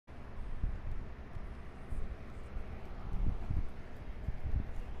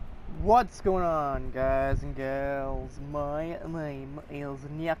What's going on, guys and gals? My name is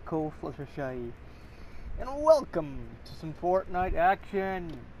Nyako Fluttershy, and welcome to some Fortnite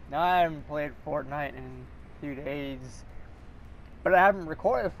action. Now, I haven't played Fortnite in a few days, but I haven't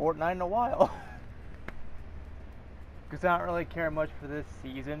recorded Fortnite in a while. Because I don't really care much for this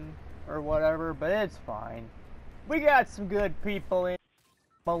season or whatever, but it's fine. We got some good people in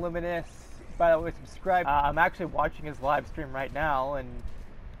Moliminous. By the way, subscribe. I'm actually watching his live stream right now, and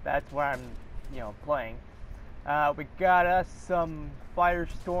that's where I'm, playing. We got us some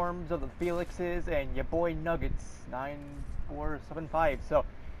Firestorms of the Felixes and your boy Nuggets 9475. So,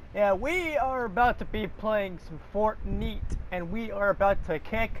 yeah, we are about to be playing some Fortnite, and we are about to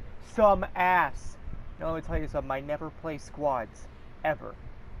kick some ass. Now, let me tell you something. I never play squads, ever.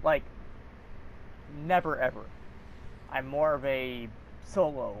 Like, never ever. I'm more of a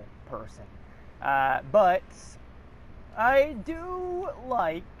solo person. But I do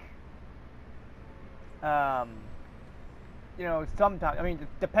like, sometimes, I mean,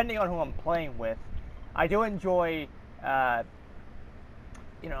 depending on who I'm playing with, I do enjoy,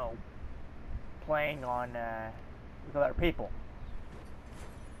 playing on, with other people.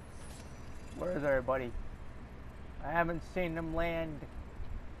 Where is everybody? I haven't seen them land.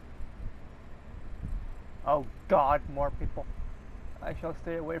 Oh God, more people. I shall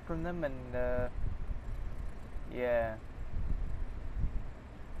stay away from them and, yeah.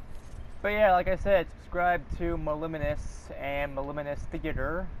 But yeah, like I said, subscribe to Moliminous and Moliminous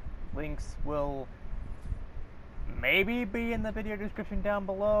Theater. Links will maybe be in the video description down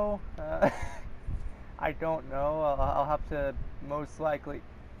below. I don't know. I'll have to most likely...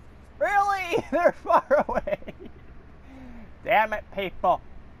 Really? They're far away! Damn it, people!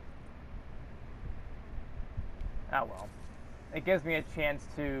 Oh well. It gives me a chance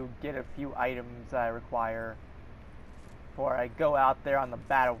to get a few items I require before I go out there on the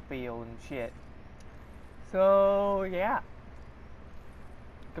battlefield and shit. So, yeah.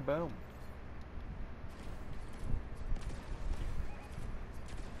 Kaboom.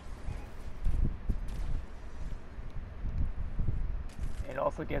 It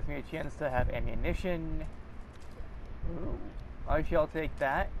also gives me a chance to have ammunition. Ooh, I shall take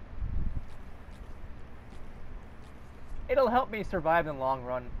that. It'll help me survive in the long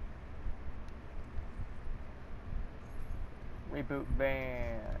run. Reboot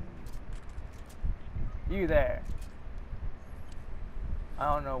van. You there.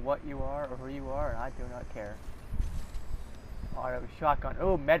 I don't know what you are or who you are, and I do not care. Auto shotgun.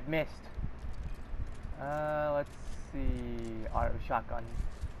 Oh, med mist. Let's see. Auto shotgun.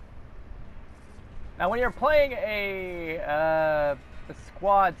 Now, when you're playing a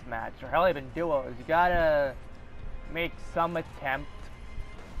squads match, or hell, even duos, you gotta make some attempt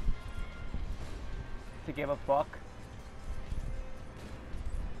to give a fuck.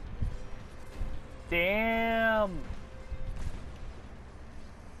 Damn.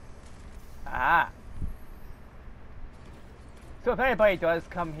 Ah. So if anybody does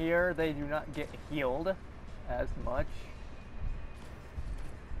come here, they do not get healed as much.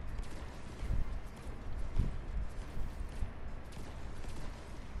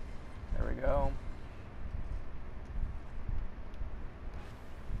 There we go.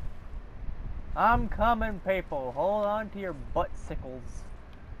 I'm coming, people. Hold on to your butt sickles.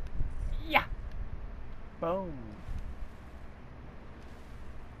 Yeah. Boom.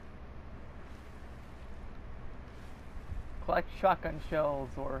 Collect shotgun shells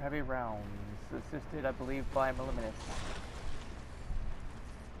or heavy rounds. Assisted, I believe, by Moliminous.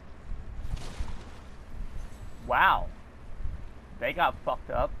 Wow. They got fucked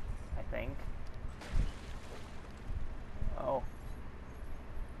up, I think. Oh.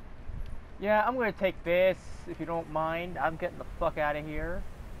 Yeah, I'm gonna take this, if you don't mind. I'm getting the fuck out of here.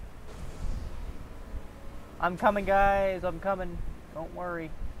 I'm coming, guys. I'm coming. Don't worry.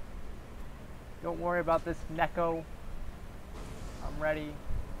 Don't worry about this Neko. I'm ready.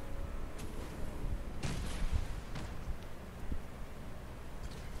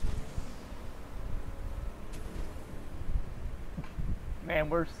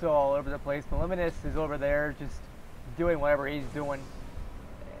 Man, we're so all over the place. Moliminous is over there just doing whatever he's doing.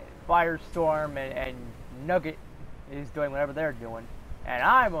 Firestorm and Nugget is doing whatever they're doing. And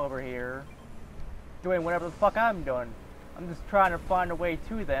I'm over here doing whatever the fuck I'm doing. I'm just trying to find a way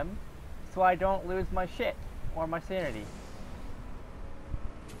to them so I don't lose my shit or my sanity.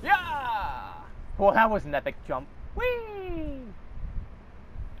 Yeah! Well, that was an epic jump. Whee!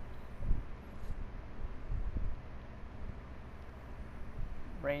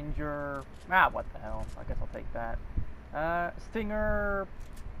 Ranger. Ah, what the hell. I guess I'll take that. Stinger.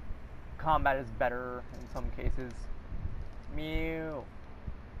 Combat is better in some cases. Mew.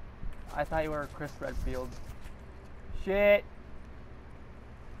 I thought you were Chris Redfield. Shit.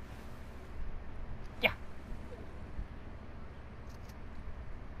 Yeah.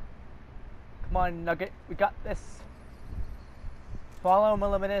 Come on, Nugget. We got this. Follow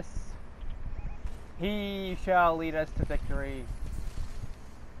Moliminous. He shall lead us to victory.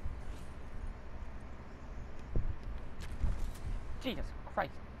 Jesus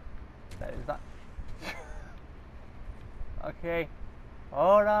Christ. That is not... Okay.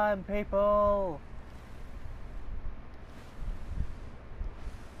 Hold on, people.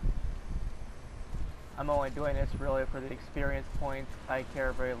 I'm only doing this really for the experience points. I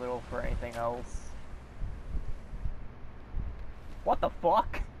care very little for anything else. What the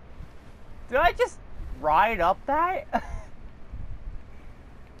fuck? Did I just ride up that?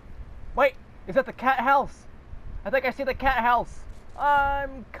 Wait, is that the cat house? I think I see the cat house.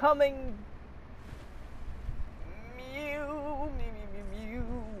 I'm coming. Mew, mew, mew, mew, mew.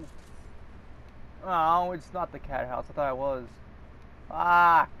 Oh, it's not the cat house. I thought it was.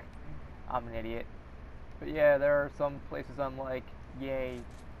 Fuck. I'm an idiot. But yeah, there are some places I'm like, yay.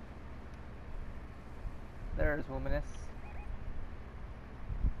 There's Luminous.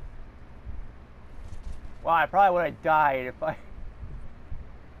 Well, I probably would have died if I...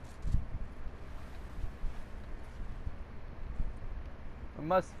 We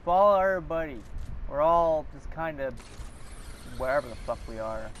must follow everybody. We're all just kind of wherever the fuck we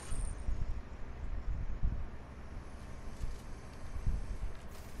are.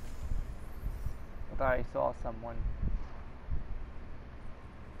 I thought I saw someone.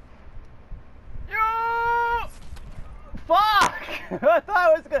 Yo! Fuck! I thought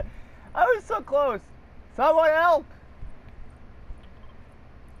I was gonna... I was so close. Someone help!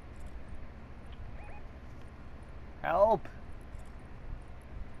 Help!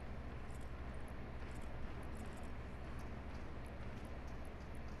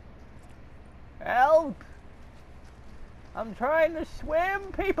 Help! I'm trying to swim,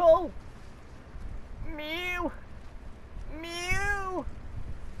 people! Mew! Mew!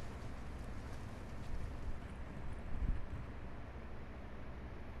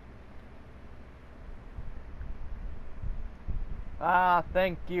 Ah,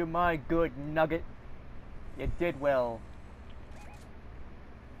 thank you, my good Nugget. You did well.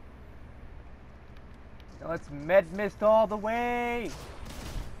 Now let's med mist all the way!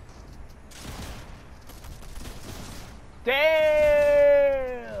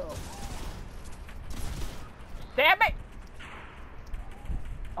 Damn! Damn it!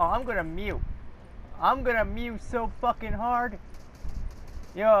 Oh, I'm gonna mute. I'm gonna mute so fucking hard.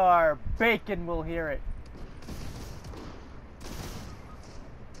 Your bacon will hear it.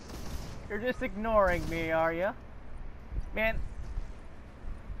 You're just ignoring me, are you? Man.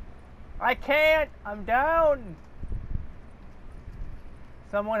 I can't! I'm down!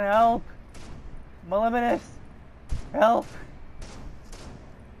 Someone help! Moliminous! Help!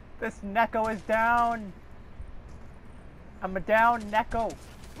 This Neko is down! I'm a down Neko!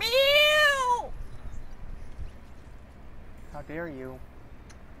 Meow! How dare you?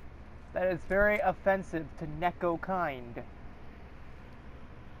 That is very offensive to Neko kind.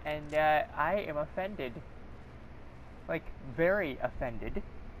 And I am offended. Like, very offended.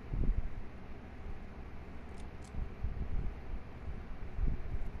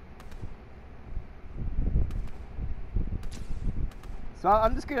 So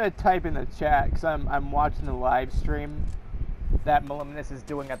I'm just gonna type in the chat because I'm watching the live stream that Moliminous is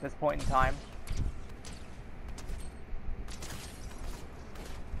doing at this point in time.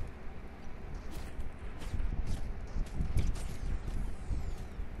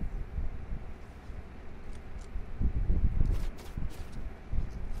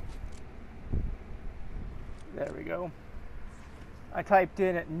 There we go. I typed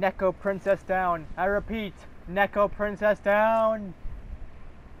in Neko Princess down. I repeat, Neko Princess down.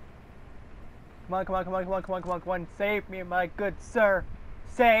 Come on, come on, come on, come on, come on, come on, come on. Save me, my good sir.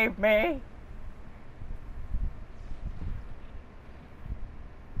 Save me.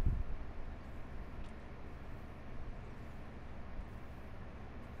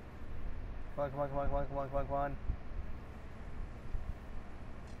 Come on, come on, come on, come on, come on, come on, come on.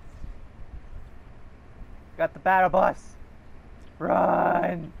 Got the battle bus.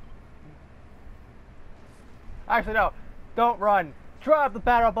 Run. Actually, no. Don't run. Drive the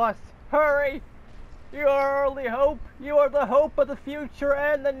battle bus. Hurry. You are our only hope. You are the hope of the future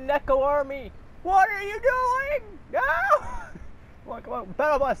and the Neko army. What are you doing? No. Come on, come on.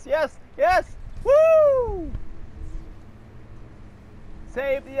 Battle bus. Yes. Yes. Woo.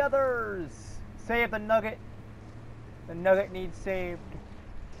 Save the others. Save the Nugget. The Nugget needs saved.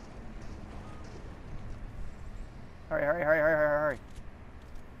 Hurry, hurry, hurry, hurry, hurry, hurry.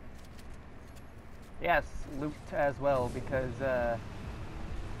 Yes, loot as well, because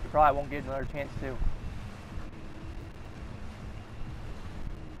you probably won't get another chance to.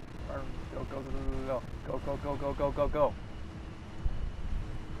 Go, go, go, go, go, go, go, go, go, go.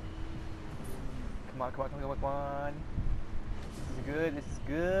 Come on, come on, come on, come on. This is good, this is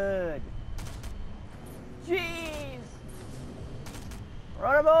good. Jeez!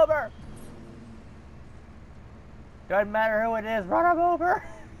 Run him over! Doesn't matter who it is, run him over!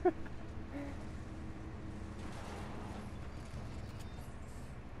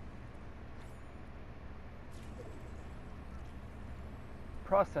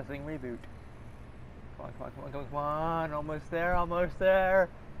 Processing reboot. Come on, come on, come on, come on. Almost there, almost there.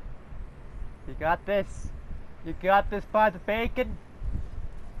 You got this. You got this by the bacon.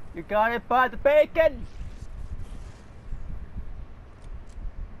 You got it by the bacon.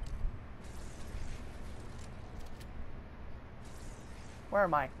 Where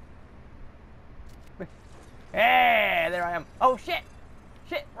am I? Hey, there I am. Oh shit!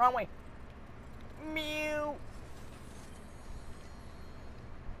 Shit, wrong way. Mew.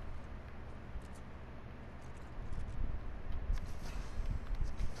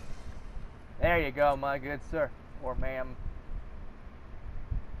 There you go, my good sir, or ma'am.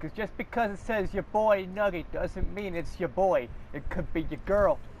 Because just because it says your boy Nugget doesn't mean it's your boy. It could be your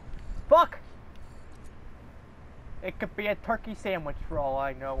girl. Fuck! It could be a turkey sandwich for all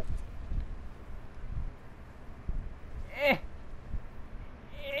I know. Eh.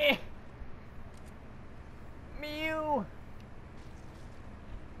 Eh. Mew.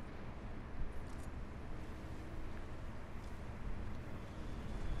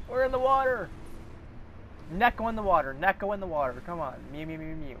 We're in the water. Neko in the water. Neko in the water. Come on. Mew, mew,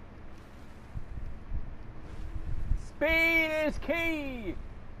 mew, mew. Speed is key.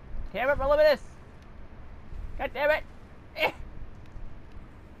 Damn it, Moliminous. God damn it. Eh.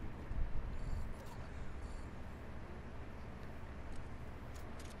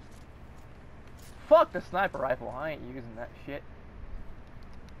 Fuck the sniper rifle. I ain't using that shit.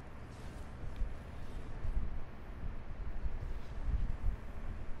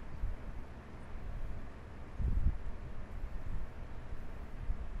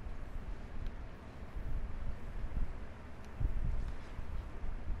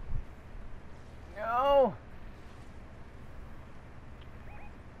 No.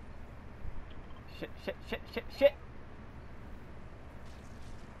 Shit, shit, shit, shit, shit.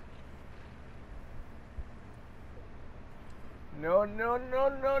 No, no, no,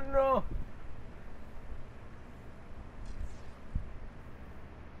 no, no.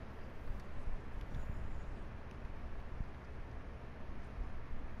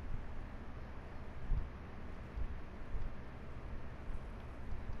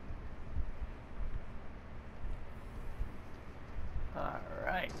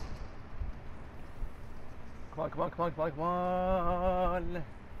 Alright. Come on, come on, come on, come on, come on.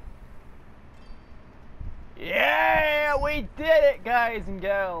 Yeah, we did it, guys and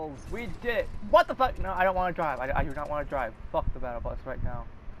gals. We did it. What the fuck? No, I don't want to drive. I do not want to drive. Fuck the battle bus right now.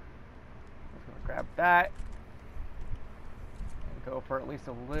 I'm just gonna grab that and go for at least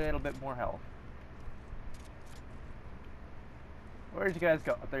a little bit more health. Where did you guys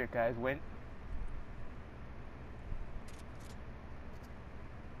go? Oh, there you guys went.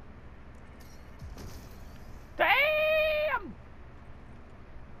 Damn!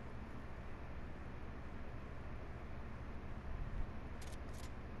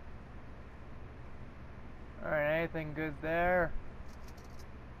 Alright, anything good there?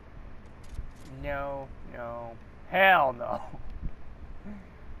 No, no. Hell no.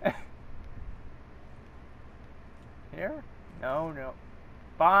 Here? No, no.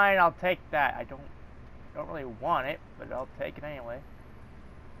 Fine, I'll take that. I don't really want it, but I'll take it anyway.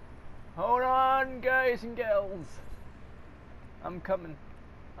 Hold on, guys and gals. I'm coming.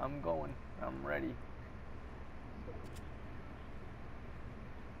 I'm going. I'm ready.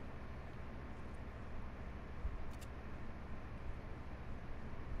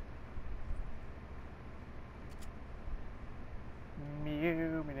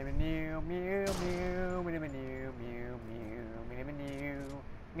 Mew, mew, mew, mew, mew, mew, mew, mew, mew,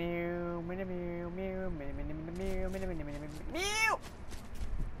 mew, mew, mew, mew, mew, mew, mew, mew, mew, mew.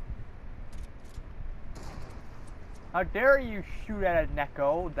 How dare you shoot at a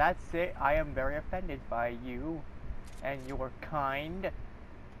Neko? That's it. I am very offended by you and your kind.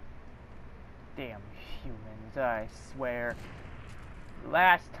 Damn humans, I swear.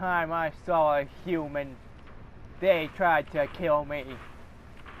 Last time I saw a human, they tried to kill me.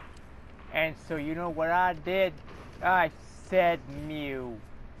 And so you know what I did? I said mew.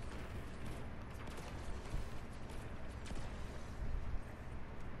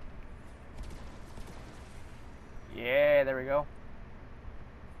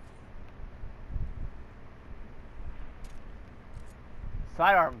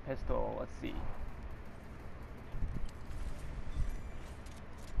 sidearm pistol. Let's see.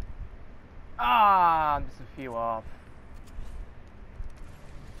 Ah, I'm just a few off.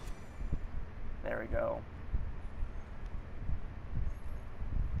 There we go.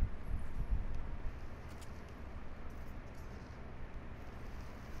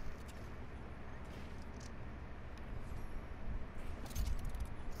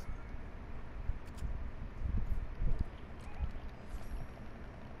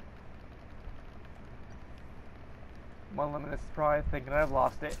 Moliminous is probably thinking I've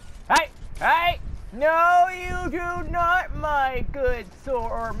lost it. Hey! Hey! No, you do not, my good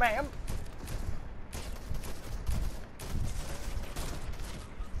sir, ma'am.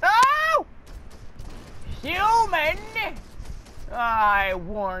 Oh! Human! I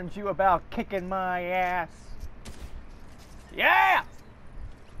warned you about kicking my ass. Yeah!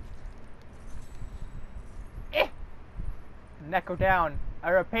 Eh! Neko down. I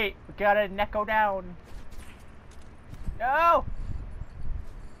repeat, we gotta Neko down. No!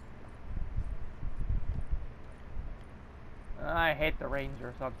 I hate the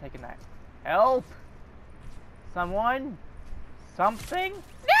ranger, so I'm taking that. Help! Someone? Something?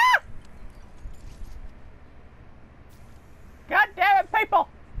 No! God damn it, people!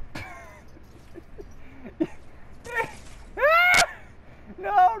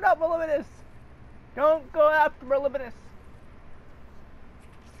 No, not Moliminous! Don't go after Moliminous!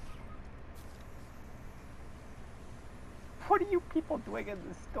 What are you people doing in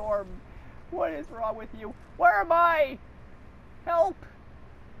the storm? What is wrong with you? Where am I? Help!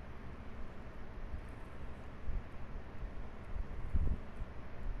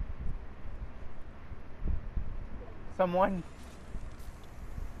 Someone?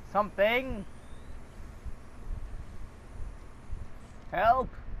 Something? Help!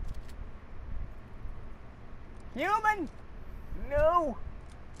 Human! No!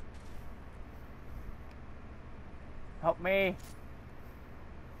 Help me.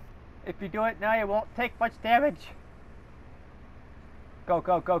 If you do it now, you won't take much damage. Go,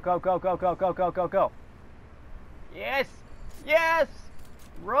 go, go, go, go, go, go, go, go, go, go. Yes! Yes!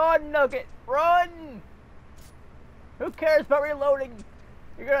 Run, Nugget! Run! Who cares about reloading?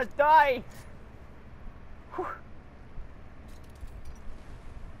 You're gonna die! Whew.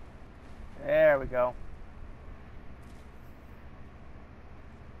 There we go.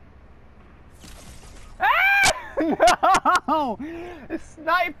 No! A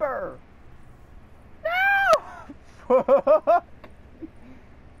sniper! No!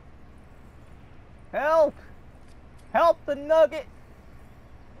 Help! Help the Nugget!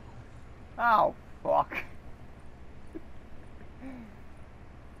 Oh, fuck.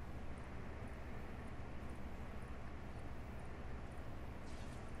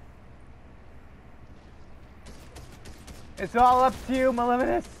 It's all up to you,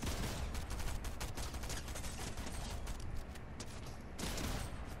 Moliminous.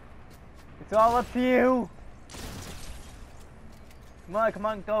 It's all up to you. Come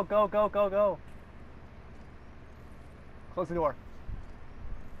on, go, go, go, go, go. Close the door.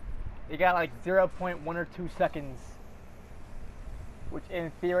 You got like 0.1 or 2 seconds. Which in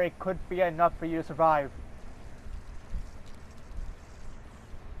theory could be enough for you to survive.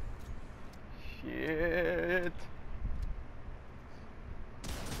 Shit.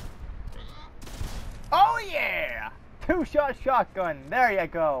 Oh yeah! 2-shot shotgun. There you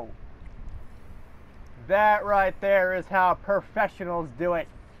go. That right there is how professionals do it.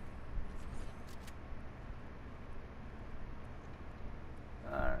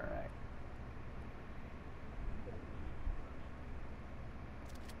 Alright.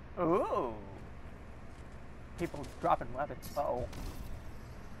 Ooh. People dropping weapons. Uh-oh.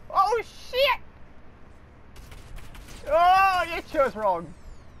 Oh shit! Oh, you chose wrong.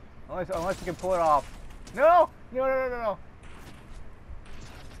 Unless you can pull it off. No! No, no, no, no, no.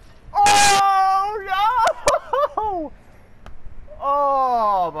 Oh no!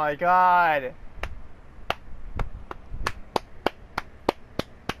 Oh my god.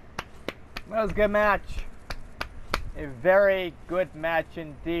 That was a good match. A very good match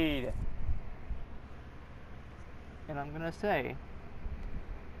indeed. And I'm gonna say,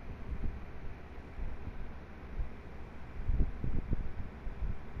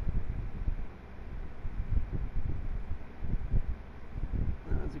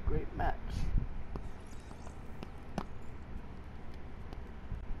 that was a great match.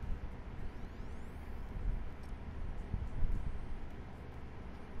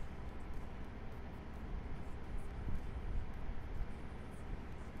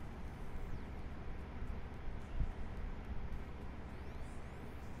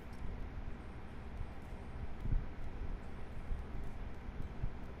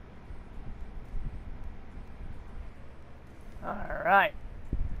 Alright.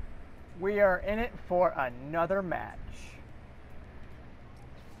 We are in it for another match.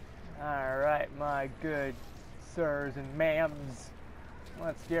 Alright, my good sirs and ma'ams.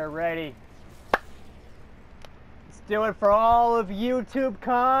 Let's get ready. Let's do it for all of YouTube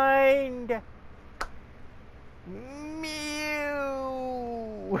kind. Mew.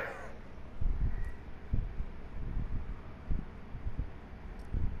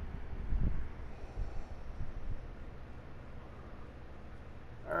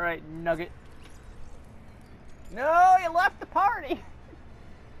 Alright, Nugget. No, you left the party!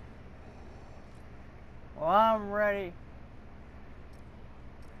 Well, I'm ready.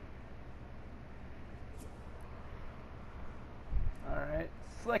 Alright,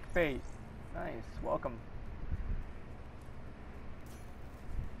 Slick Bait. Nice, welcome.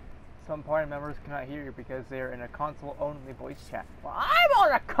 Some party members cannot hear you because they are in a console-only voice chat. Well, I'm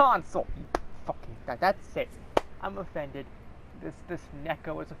on a console! You fucking... That's it. I'm offended. This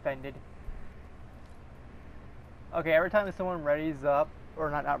Neko is offended. Okay, every time someone readies up,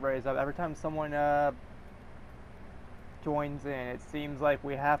 or not readies up, every time someone joins in, it seems like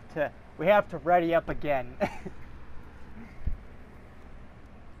we have to ready up again.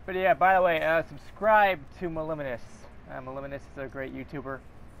 But yeah, by the way, subscribe to Moliminous. Moliminous is a great YouTuber,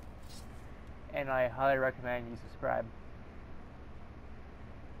 and I highly recommend you subscribe.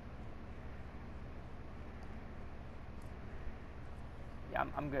 Yeah,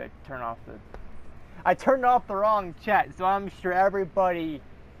 I'm gonna turn off the... I turned off the wrong chat, so I'm sure everybody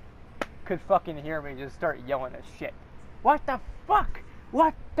could fucking hear me just start yelling at shit. What the fuck?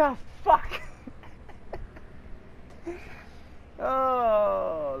 What the fuck?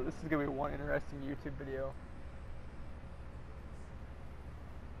 Oh, this is gonna be one interesting YouTube video.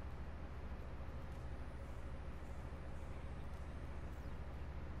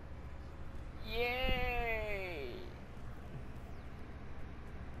 Yay!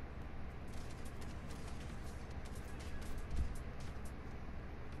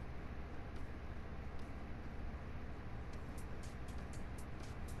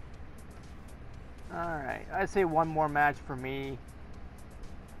 Alright, I'd say one more match for me.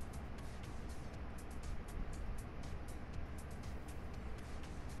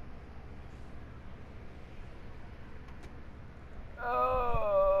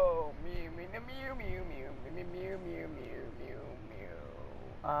 Oh, mew mew mew mew mew mew mew mew mew mew.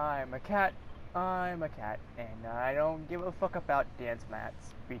 I'm a cat, and I don't give a fuck about dance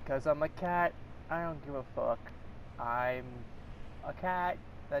mats. Because I'm a cat, I don't give a fuck. I'm a cat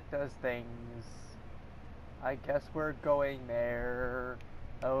that does things. I guess we're going there,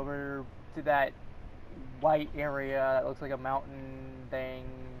 over to that white area that looks like a mountain thing.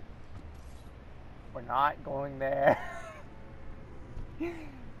 We're not going there.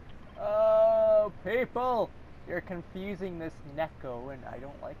 Oh, people! You're confusing this Neko, and I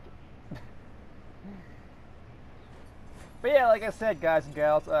don't like it. But yeah, like I said, guys and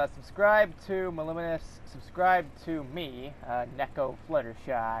gals, subscribe to Moliminous, subscribe to me, Neko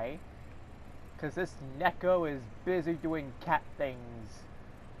Fluttershy. Because this Neko is busy doing cat things.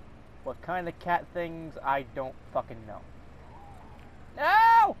 What kind of cat things, I don't fucking know.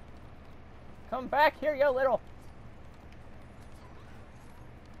 No! Come back here, you little...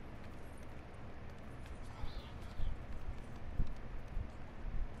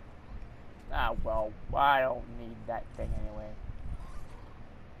 Ah, well, I don't need that thing anyway.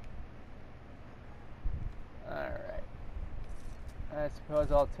 Alright. I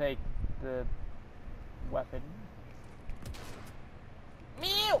suppose I'll take the... weapon.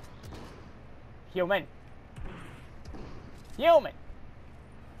 Mew! Human! Human!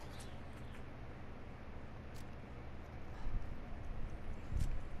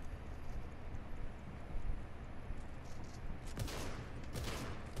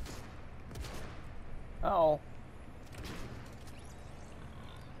 Uh-oh.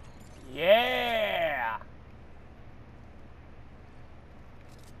 Yeah!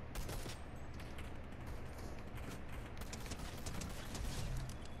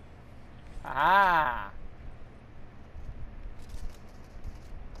 Ah!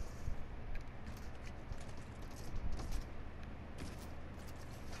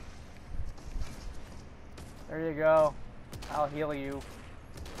 There you go. I'll heal you.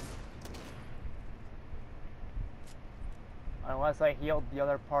 Unless I healed the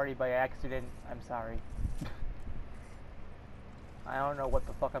other party by accident, I'm sorry. I don't know what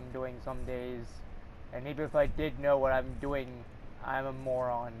the fuck I'm doing some days. And even if I did know what I'm doing, I'm a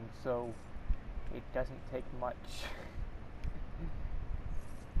moron, so it doesn't take much.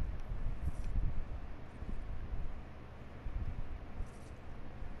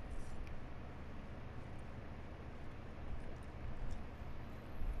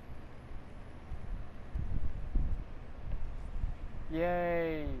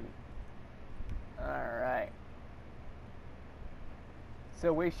 Yay! Alright.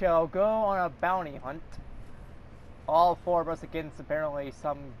 So we shall go on a bounty hunt. All four of us against apparently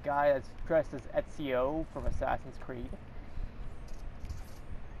some guy that's dressed as Ezio from Assassin's Creed.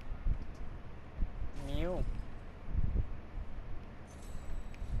 Mew.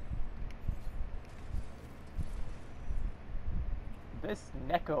 This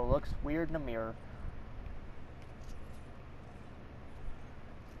Neko looks weird in a mirror.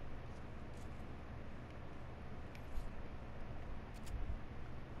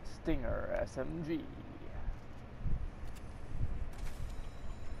 Stinger SMG.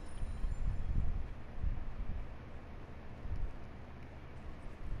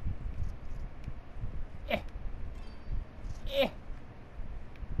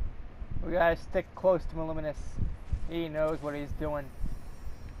 We gotta stick close to Moliminous. He knows what he's doing.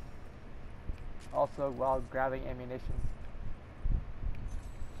 Also while grabbing ammunition.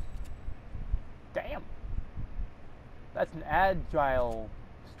 Damn! That's an agile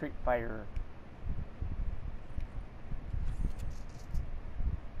Street Fighter.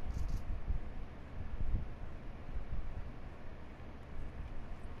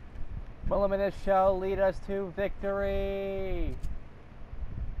 Moliminous shall lead us to victory!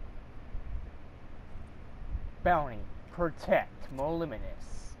 Bounty, protect Moliminous.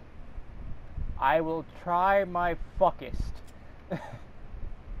 I will try my fuckest.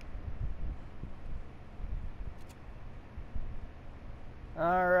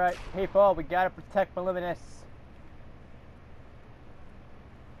 Alright, people, we gotta protect Moliminous.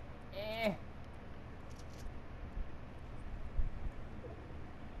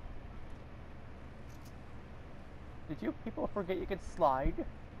 Did you people forget you could slide?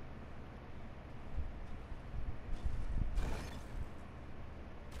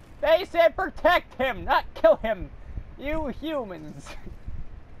 They said protect him, not kill him! You humans!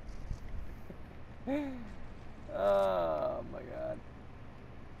 Oh my god.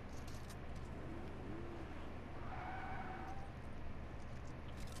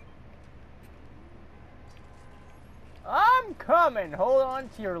 I'm coming! Hold on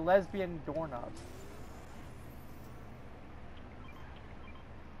to your lesbian doorknobs.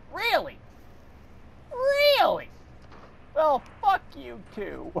 Really? Really? Well, fuck you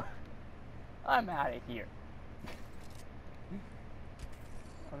too. I'm out of here.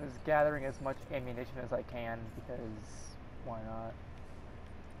 I'm just gathering as much ammunition as I can because why not?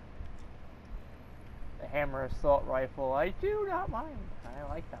 The hammer assault rifle, I do not mind. I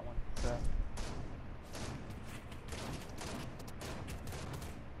like that one. So.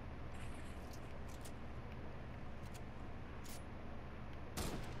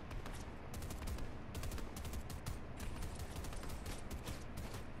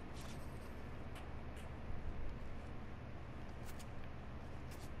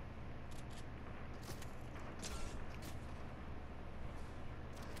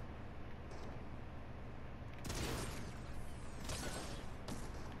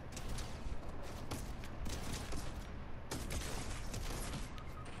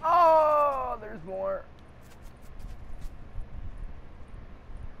 Oh, there's more.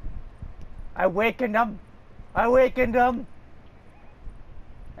 I awakened them. I awakened them.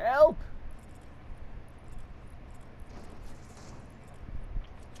 Help.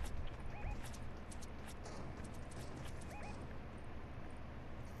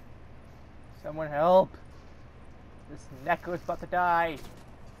 Someone help. This Neko's about to die.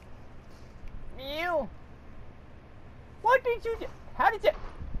 Mew. What did you do? How did you...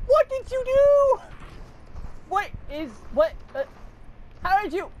 What did you do? How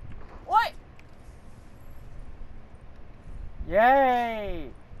did you... What? Yay!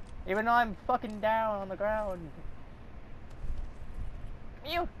 Even though I'm fucking down on the ground.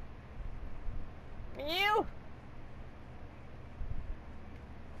 Mew! Mew!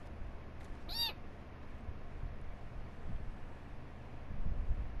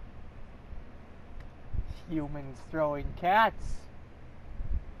 Humans throwing cats.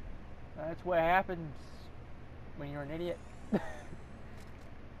 That's what happens when you're an idiot.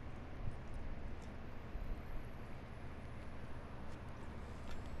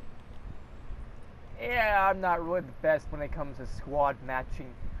 Yeah, I'm not really the best when it comes to squad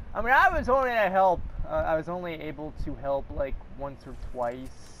matching. I mean, I was only to help. I was only able to help like once or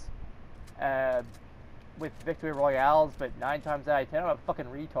twice with victory royales, but 9 times out of 10, I'm a fucking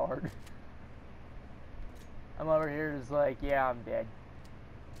retard. I'm over here just like, yeah, I'm dead.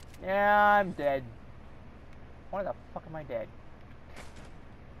 Yeah, I'm dead. Why the fuck am I dead?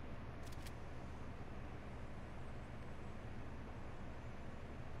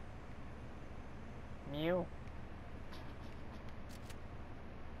 Mew.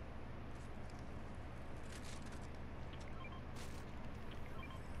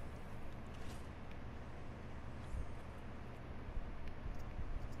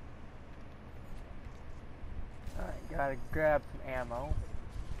 Gotta grab some ammo.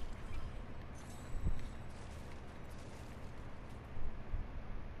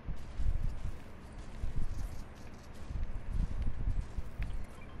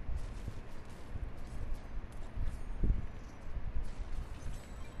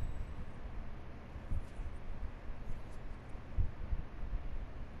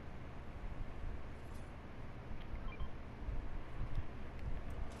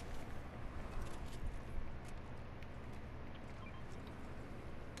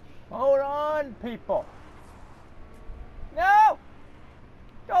 Hold on, people. No!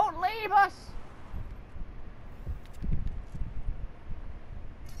 Don't leave us!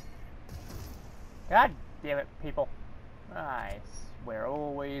 God damn it, people. I swear,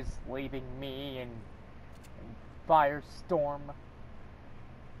 always leaving me in Firestorm.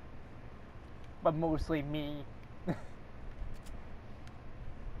 But mostly me.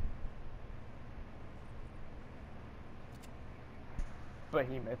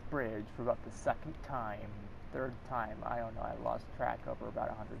 Behemoth Bridge for about the second time. Third time. I don't know. I lost track over about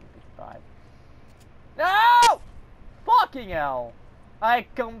 155. No! Fucking hell! I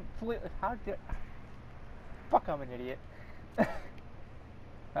completely... How did... Fuck, I'm an idiot.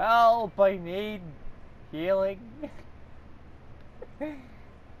 Help! I need healing. This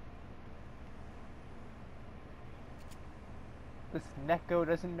Neko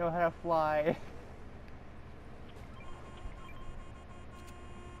doesn't know how to fly.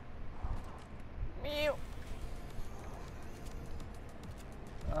 Mew.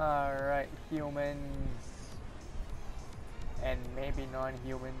 Alright, humans. And maybe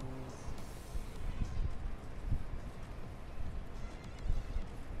non-humans.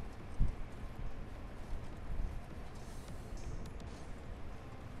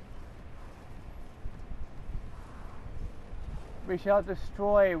 We shall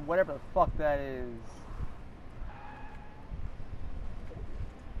destroy whatever the fuck that is.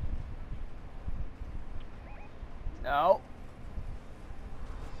 No.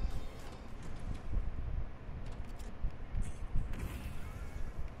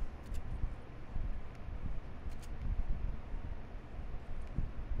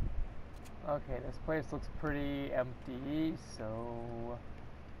 Okay, this place looks pretty empty, so...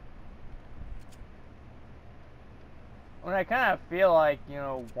 I kind of feel like, you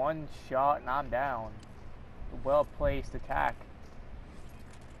know, one shot and I'm down. A well-placed attack.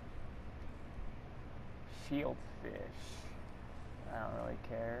 Shield fish. I don't really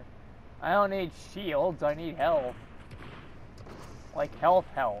care. I don't need shields, I need health. Like health.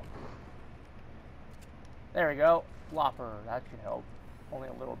 There we go. Flopper, that should help. Only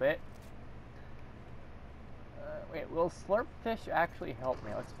a little bit. Wait, will slurp fish actually help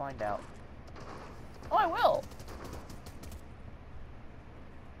me? Let's find out. Oh, I will!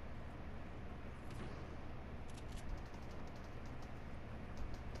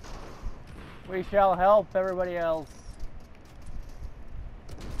 We shall help everybody else.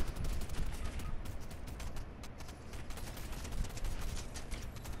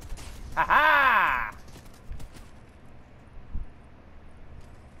 Ha-ha!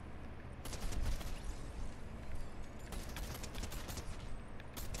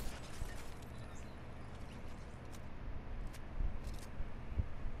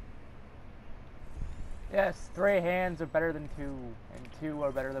 Yes, 3 hands are better than 2, and 2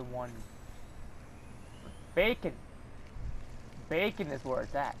 are better than 1. Bacon. Bacon is where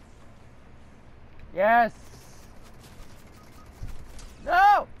it's at. Yes!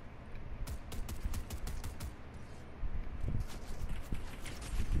 No!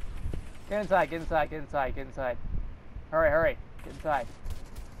 Get inside, get inside, get inside, get inside. Hurry, hurry. Get inside.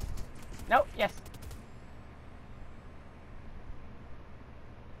 No, yes.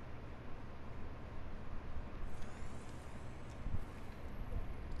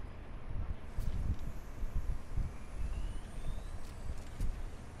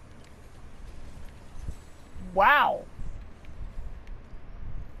 Wow.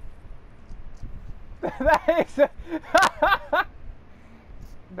 That is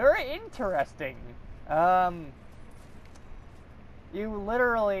very interesting. You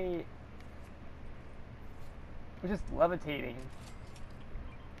literally were just levitating.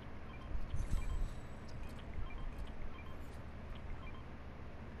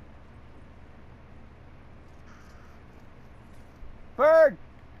 Bird!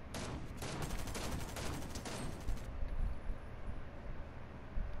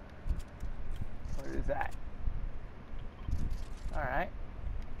 What is that? Alright.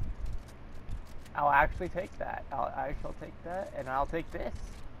 I'll actually take that. I shall take that, and I'll take this.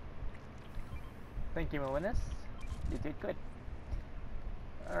 Thank you, Moliminous. You did good.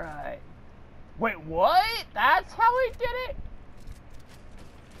 Alright. Wait, what? That's how he did it?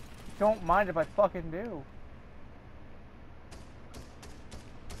 Don't mind if I fucking do.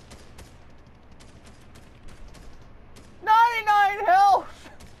 Health!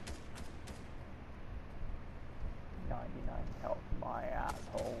 99 health, my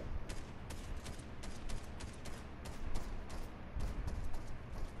asshole.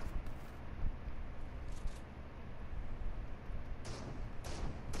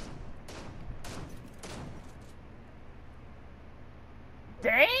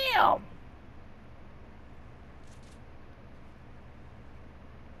 Damn!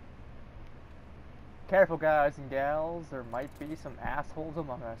 Careful, guys and gals, there might be some assholes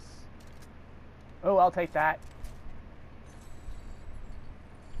among us. Oh, I'll take that.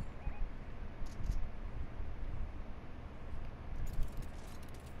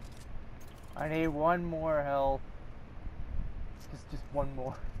 I need one more health. Just one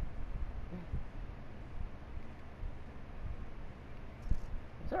more.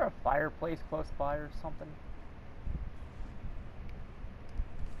 Is there a fireplace close by or something?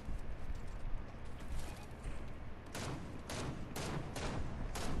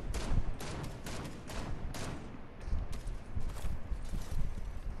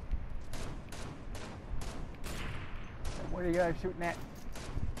 What are you guys shooting at?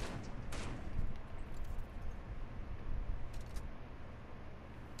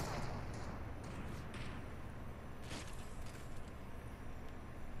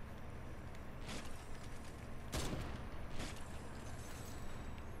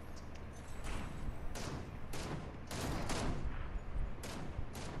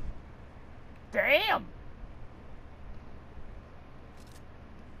 Damn!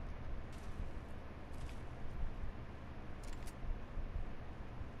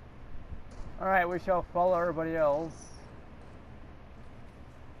 Alright, we shall follow everybody else.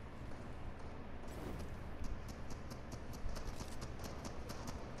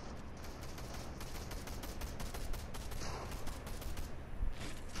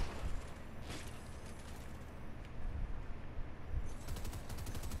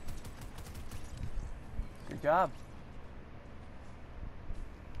 Good job.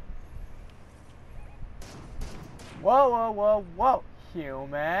 Whoa, whoa, whoa, whoa,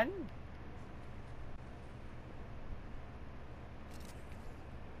 human.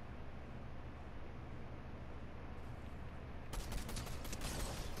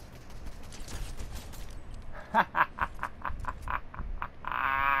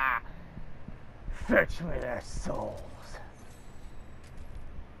 Fetch me their souls.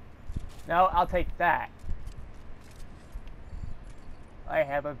 No, I'll take that. I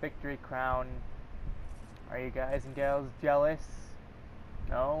have a victory crown. Are you guys and gals jealous?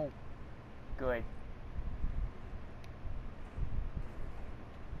 No? Good.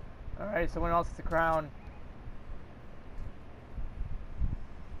 Alright, someone else has the crown.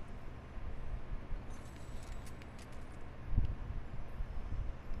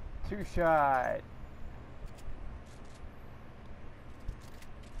 Two shot.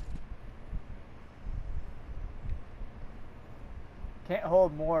 Can't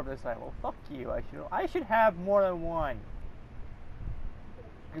hold more of this. Well, fuck you. I should have more than one.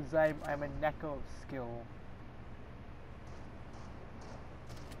 Because I'm a Neko skill.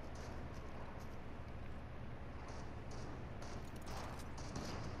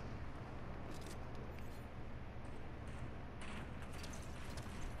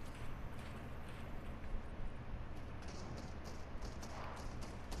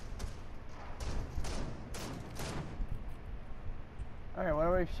 Alright, what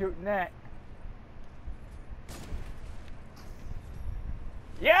are we shooting at?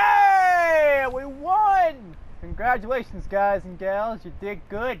 Yay! We won! Congratulations, guys and gals. You did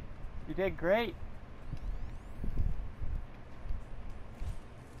good. You did great.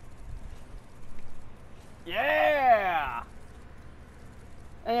 Yeah!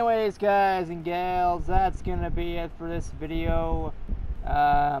 Anyways, guys and gals, that's gonna be it for this video.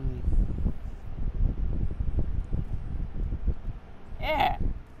 Yeah.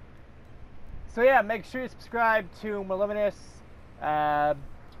 So yeah, make sure you subscribe to Moliminous.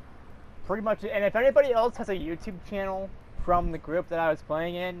 Pretty much, and if anybody else has a YouTube channel from the group that I was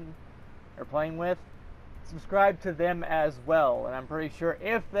playing in, or playing with, subscribe to them as well. And I'm pretty sure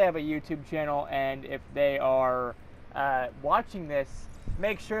if they have a YouTube channel and if they are watching this,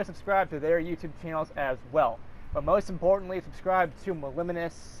 make sure to subscribe to their YouTube channels as well. But most importantly, subscribe to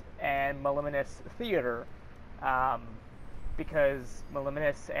Moliminous and Moliminous Theater. Because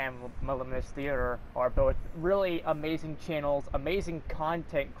Moliminous and Moliminous Theater are both really amazing channels, amazing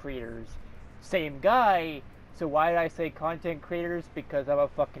content creators. Same guy, so why did I say content creators? Because I'm a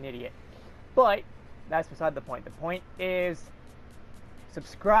fucking idiot. But that's beside the point. The point is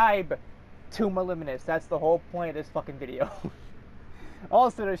subscribe to Moliminous. That's the whole point of this fucking video.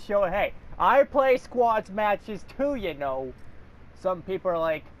 Also to show, hey, I play squads matches too, you know. Some people are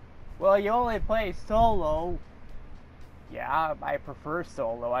like, well, you only play solo. Yeah, I prefer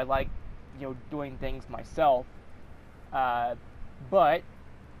solo. I like, you know, doing things myself. But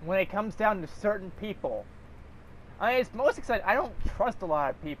when it comes down to certain people, I mean, it's most exciting. I don't trust a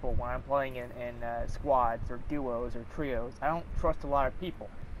lot of people when I'm playing in squads or duos or trios. I don't trust a lot of people.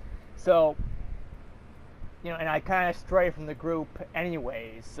 So, you know, and I kind of stray from the group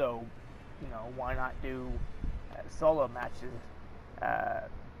anyways. So, you know, why not do solo matches?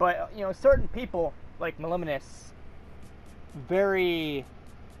 But, you know, certain people, like Moliminous, very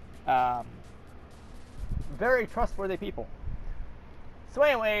trustworthy people. So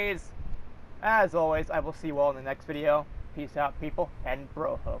anyways, as always, I will see you all in the next video. Peace out, people, and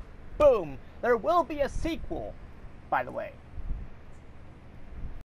bro. Boom! There will be a sequel, by the way.